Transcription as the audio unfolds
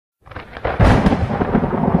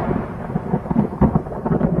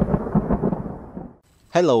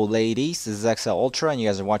Hello ladies, this is xlTra and you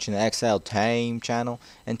guys are watching the xlTeamChannel,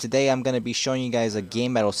 and today I'm going to be showing you guys a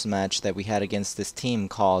game battles match that we had against this team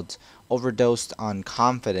called Overdose on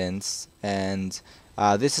Confidence, and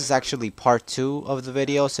this is actually part 2 of the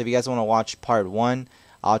video, so if you guys want to watch part 1,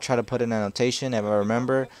 I'll try to put in a notation if I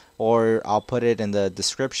remember, or I'll put it in the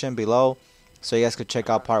description below so you guys could check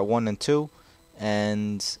out part 1 and 2,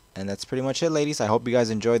 and that's pretty much it ladies. I hope you guys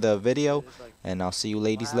enjoyed the video, and I'll see you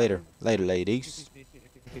ladies later. Later ladies.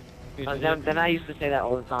 Then I used to say that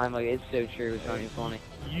all the time, like, it's so true, it's not even funny.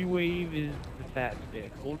 Uwave is the fat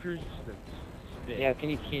stick. Ultra's the stick. Yeah, can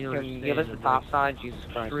you give us the top side? Jesus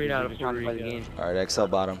Christ. Straight out of trying to play the Puerto game. Alright, XL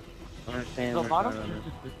bottom. I understand. The bottom?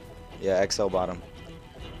 Yeah, XL bottom.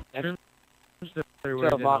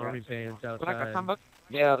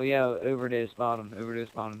 Yo, overdose bottom, overdose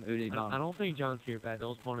bottom, overdose I bottom. don't think John's here, Pat.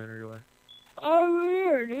 Don't spawn in everywhere. Oh,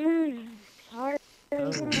 weird, dude.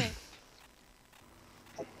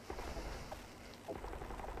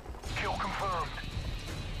 Kill confirmed.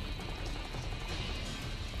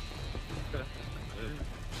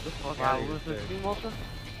 Wow, who's this team also?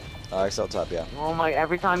 XL top, yeah. Oh my,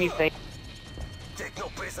 every time you say... Take no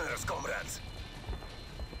prisoners, comrades.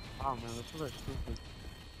 Oh man, this is stupid.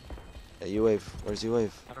 Hey, Uwave, where's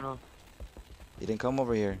Uwave? I don't know. He didn't come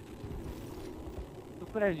over here.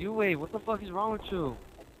 Stupid as Uwave, what the fuck is wrong with you?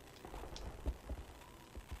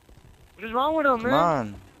 What is wrong with him, Come man?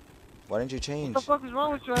 on. Why didn't you change? What the fuck is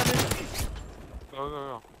wrong with you, Evan?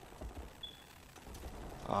 Go.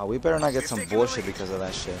 We better not get some bullshit because of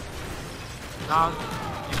that shit. Nah,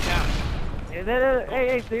 you can't.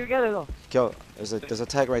 Hey, stay together though. Yo, there's a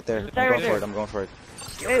tag right there. I'm going for it.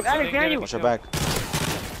 Hey, Alex, behind you. Watch your back.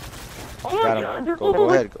 Oh my Got God. him. Go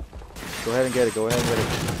ahead. Go ahead and get it. Go ahead and get it.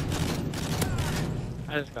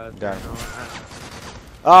 I just got it. Got it.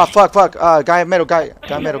 Ah, fuck. Guy middle. I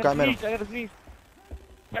gotta sneeze.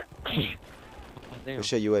 Good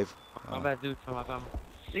shit, Uwave. My bad, dude. My bad.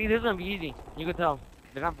 See, this is gonna be easy. You can tell.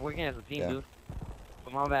 They're not working as a team, dude.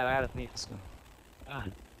 But my bad, I gotta sneeze. Let's go. Ah.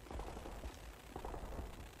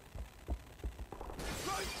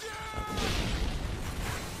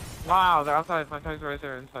 Wow, they're outside. My tag's right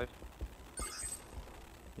there inside.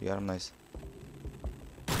 You got him nice.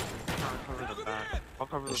 I'll cover the back. I'll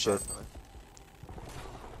cover the Good shit. back side.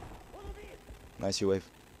 Nice Uwave.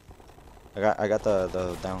 I got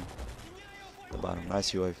the down. The bottom.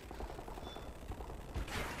 Nice Uwave.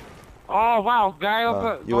 Oh wow, guy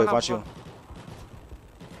up. Uwave, watch you.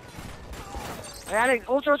 Hey, Alex,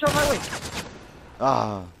 ultra, my way.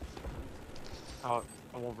 Ah. Oh,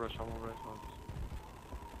 I won't rush.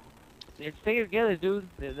 Let's stay together, dude.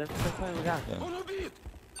 That's the plan we got. Yeah.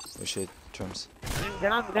 Good shit, Trims.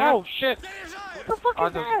 Oh shit! What the fuck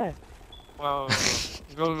is that? Well,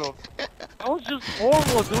 go. That was just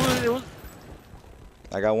horrible, dude. It was...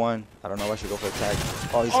 I got one. I don't know if I should go for a tag.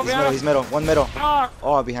 Oh, he's Oh, middle. He's middle. One middle. Ah!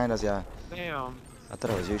 Oh, behind us, yeah. Damn. I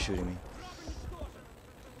thought it was you shooting me.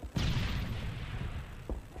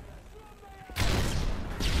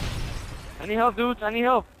 I need help, dudes. I need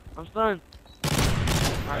help. I'm stunned.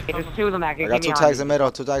 Alright, there's two of them back. I got two tags in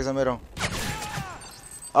the middle.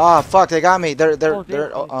 Ah, fuck, they got me. They're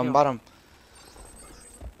bottom.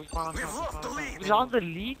 We've lost the lead. We lost the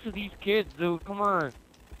lead to these kids, dude. Come on.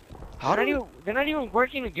 How They're do not, they're not even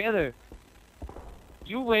working together.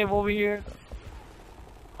 Uwave over here.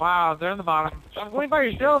 Wow, they're in the bottom. I'm going by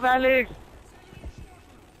yourself, Alex.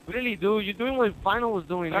 Really, dude. You're doing what Final was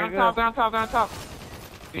doing. Down top.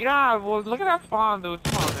 Yeah, well, look at that spawn, dude.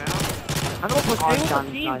 Come on, man. I know, but stay with the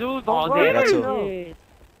team, dude. Don't day. I got two. worry.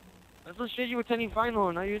 That's the shit you were telling Final,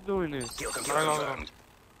 and now you're doing it. Kill confirmed.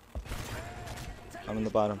 I'm in the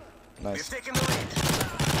bottom. We've Nice. taken the lead.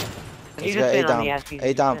 He's Let's just get been on the ass.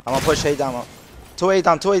 8 down. I'm gonna push 8 down. 2 8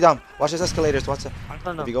 down. Watch his escalators. Watch it.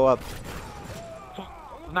 If you go up.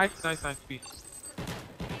 Nice piece.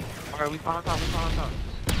 Alright, we spawn on top.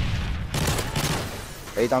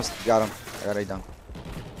 8 down. Got him. I got 8 down.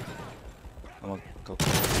 I'm gonna go.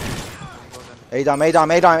 8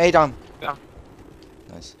 down. Yeah.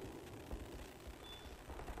 Nice.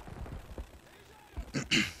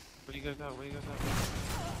 Where you guys at?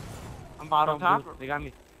 I'm bottom, top? dude. They got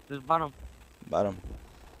me. This is bottom. Bottom.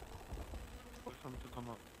 Wait for him to come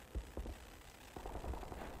up.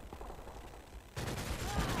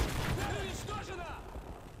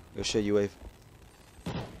 Good shit, Uwave.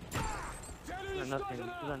 You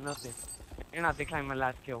got nothing. You're not declining my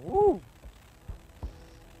last kill. Woo!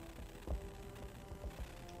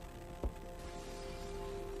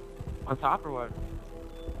 On top or what?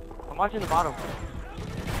 I'm watching the bottom.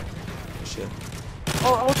 Good shit.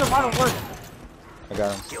 Oh, ultra bottom works. I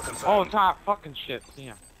got him. Kill confirmed. Oh, top. Fucking shit.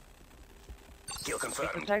 Damn. Kill Is the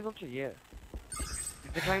confirmed. tag ultra? Yeah.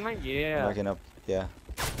 Is the tag mine? Yeah. Backing up. Yeah.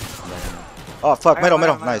 I'm backing up. Oh fuck! I Middle, got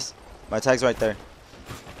middle. him. Nice. My tag's right there.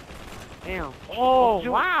 Damn. Oh,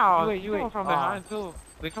 you- wow. you They coming from behind, too.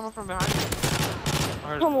 They coming from behind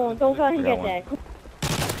you. Come on, don't let him I got get one.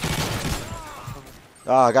 that.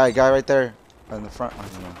 Ah, guy right there in the front. Oh,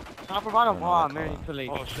 no. Top or bottom? I don't know Oh, that man, call. you're too late.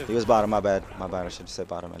 Oh, shit. He was bottom. My bad. My bad. I should have said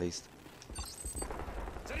bottom at least.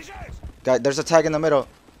 Guy, there's a tag in the middle.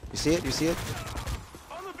 You see it? You see it?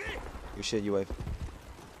 You shit, Uwave.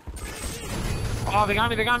 Oh, they got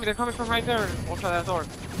me. They got me. They're coming from right there. Ultra that door.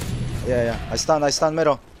 Yeah, yeah. I stunned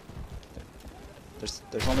middle.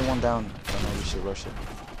 There's only one down. I don't know. We should rush it.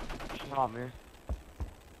 Oh, man.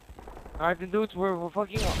 Alright, then, dudes, we're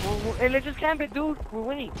fucking up. Hey, let's just camp it, dude. We're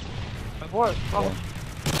winning. Of course. Oh.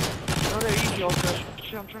 No, they're easy, ultra.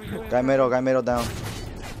 Shit, I'm trying to get Guy middle down.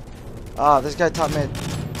 Ah, this guy top mid.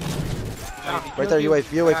 Right there,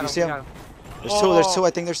 Uwave. You see him? There's two.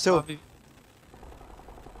 I think there's two.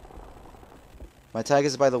 My tag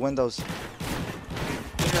is by the windows.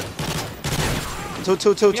 Two of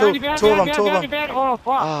them. Oh, fuck.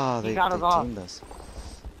 Ah, He they got us off. teamed us.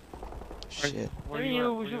 Shit. Where We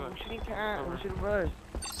you at? shouldn't care. We should rush.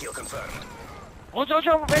 Kill confirmed.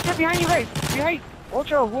 Ultra, right there behind you, right? Behind.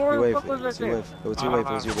 Ultra, who the fuck was that there? It was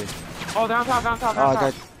Uwave. Oh, down top, down top, Oh, down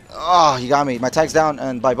top. guy. Oh, he got me. My tag's down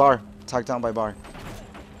and by bar. Tag down by bar.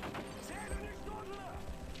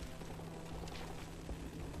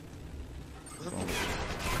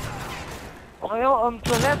 Oh, yo,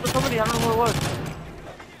 to the left of somebody, I don't know who it was.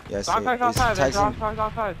 Yes, Outside, outside, there's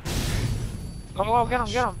outside. Go, get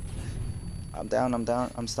him. I'm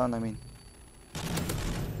down. I'm stunned, I mean.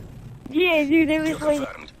 Yeah, dude, they Kill was waiting.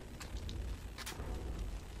 confirmed.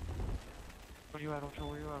 Where you at, Ultra?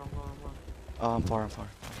 Where you at? I'm going. Oh, I'm far.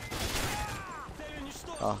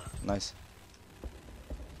 Oh, nice.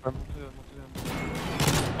 Oh,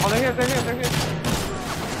 they're here.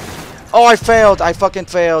 Oh, I failed. I fucking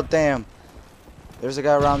failed. Damn. There's a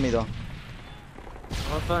guy around me, though.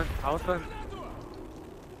 I was done.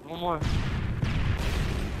 One more.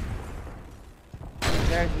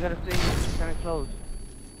 Guys, you gotta stay kind of close.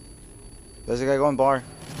 There's a guy going bar.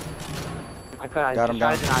 Got him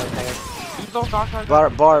down. You don't dock right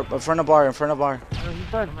Bar, in front of bar.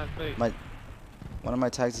 He's done. One of my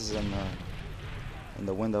tags is in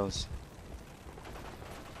the windows.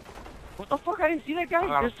 What the fuck? I didn't see that guy.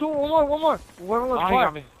 got him. There's two. One more. Where was Oh, he bar?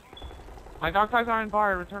 got me. My dog tags are in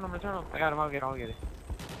bar. Return them. I got him. I'll get it.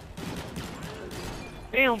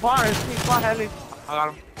 Damn, bar is sweet spot, at least. I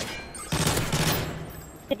got him.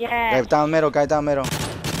 Yeah. Guy down middle.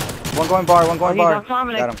 One going bar. Got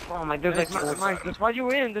him. Oh my, there's like my spot you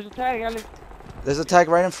were in. There's a tag, Alex. There's a tag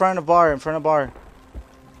right in front of bar.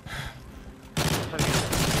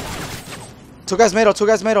 Two guys middle.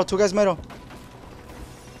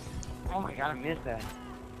 Oh my god, I missed that.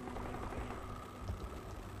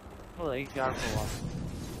 Oh, he's got it for a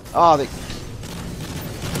while. Oh, they...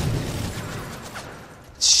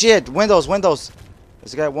 Shit, windows.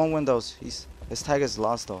 There's a guy at one windows. His tag is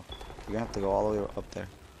lost though. You're gonna have to go all the way up there.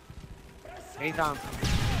 He's on.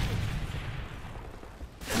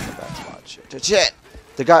 Bad spot. Shit.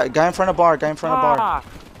 The guy in front of bar. Ah.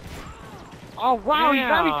 Oh wow, you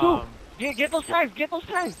got me too. Damn. Get those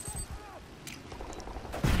tags.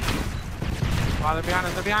 Wow, they're behind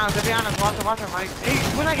us. Watch them, Mike.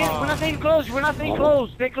 Hey, we're not staying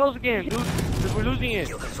close. Stay close again, dude. 'Cause we're losing it.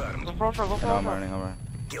 Kill confirmed. Go for No, I'm running.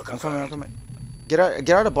 Kill I'm confirmed. coming. Get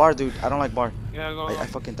out of bar, dude. I don't like bar. Yeah, go. I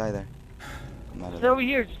fucking die there. I'm not Stay over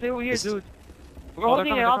here, It's- dude. We're Oh,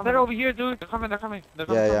 holding it up better over here, dude. They're coming. They're coming Yeah,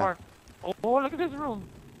 from yeah. bar. Oh, look at this room.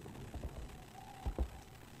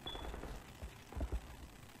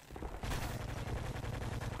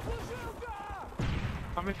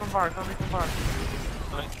 Coming from bar. Nice.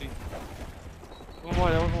 One more.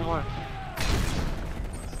 There was one more.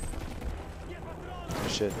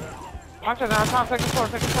 Shit. Watch it. Now, top second floor.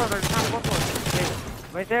 They're trying to go for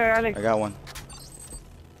it. Right there, Alex. I got one.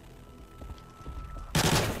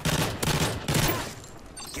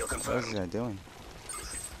 Kill What is confirmed. this guy doing?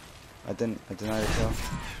 I denied a kill.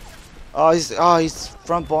 Oh, he's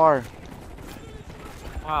front bar.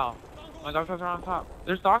 Wow. My dog tags are on top.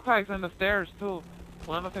 There's dog tags in the stairs too.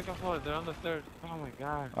 One on the second floor. They're on the stairs. Oh my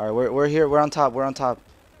god. All right, we're here. We're on top.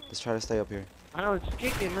 Let's try to stay up here. I know, it's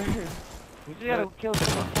kicking, man. We just gotta kill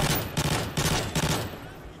them.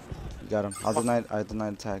 You got him. I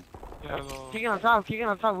denied the tag. Yeah, go. Kicking on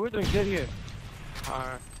top. We're doing good here.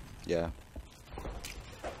 Alright. Yeah.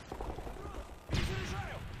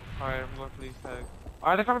 Alright, I'm going for these tags.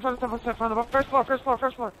 Alright, they're coming from the first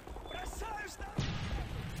floor.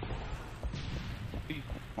 Peace.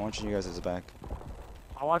 I want you guys at the back.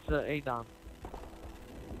 I watch the A down.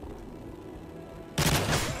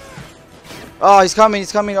 Oh, he's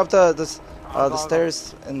coming up the Go.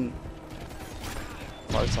 stairs and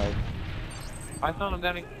far side. I saw him,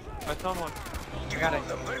 Danny. I saw one. I got it.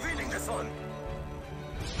 Them revealing the sun.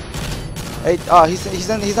 Hey, he's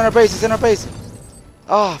in our base. He's in our base.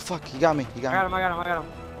 Oh fuck, he got me. He I got got me. him. I got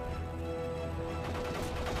him.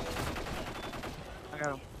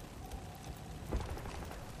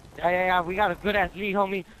 Yeah. We got a good ass lead,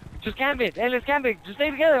 homie. Just camp it. Hey, let's camp it. Just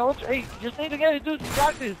stay together. Hey, just stay together, dude. We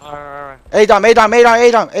got this. Alright. A-Dom. I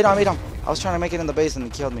was trying to make it in the base and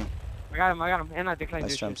he killed me. I got him. And I declined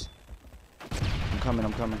Nice, this shit. Trims. I'm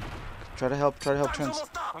coming. Try to help Time's Trims.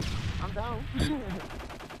 almost up. I'm down.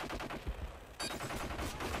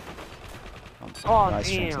 Oh, Oh,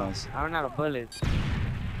 nice, Trims, damn. nice. I ran out of bullets.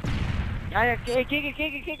 Yeah, kick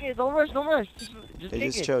it. Don't rush. Just Hey,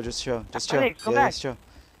 kick just it. chill. Alex, come back. Just chill.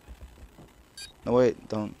 No, wait,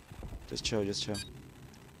 don't. Just chill.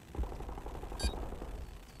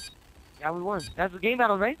 Yeah, we won. That's the game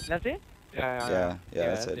battle, right? That's it? Yeah,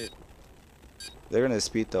 that's it. They're gonna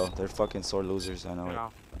speed though. They're fucking sore losers, I know it. Yeah.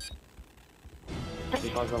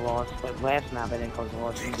 Because of loss. But last map I didn't cause a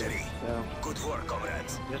loss either. Victory. So, Good work,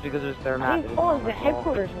 comrades. just because it's their I map. think it's oh, not the my fault.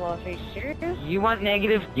 headquarters loss. Are you serious? You want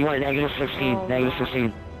negative? You want negative 15. Oh, Negative no.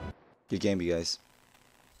 15. Good game, you guys.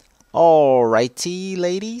 Alrighty,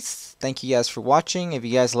 ladies. Thank you guys for watching. If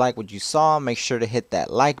you guys like what you saw, make sure to hit that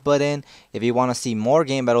like button. If you want to see more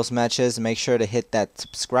Game Battles matches, make sure to hit that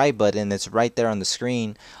subscribe button. It's right there on the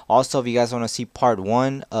screen. Also, if you guys want to see part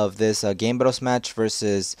 1 of this Game Battles match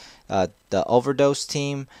versus the Overdose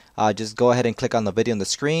team, just go ahead and click on the video on the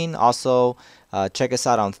screen. Also, check us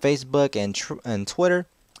out on Facebook and Twitter.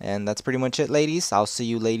 And that's pretty much it, ladies. I'll see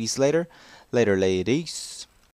you ladies later. Later, ladies.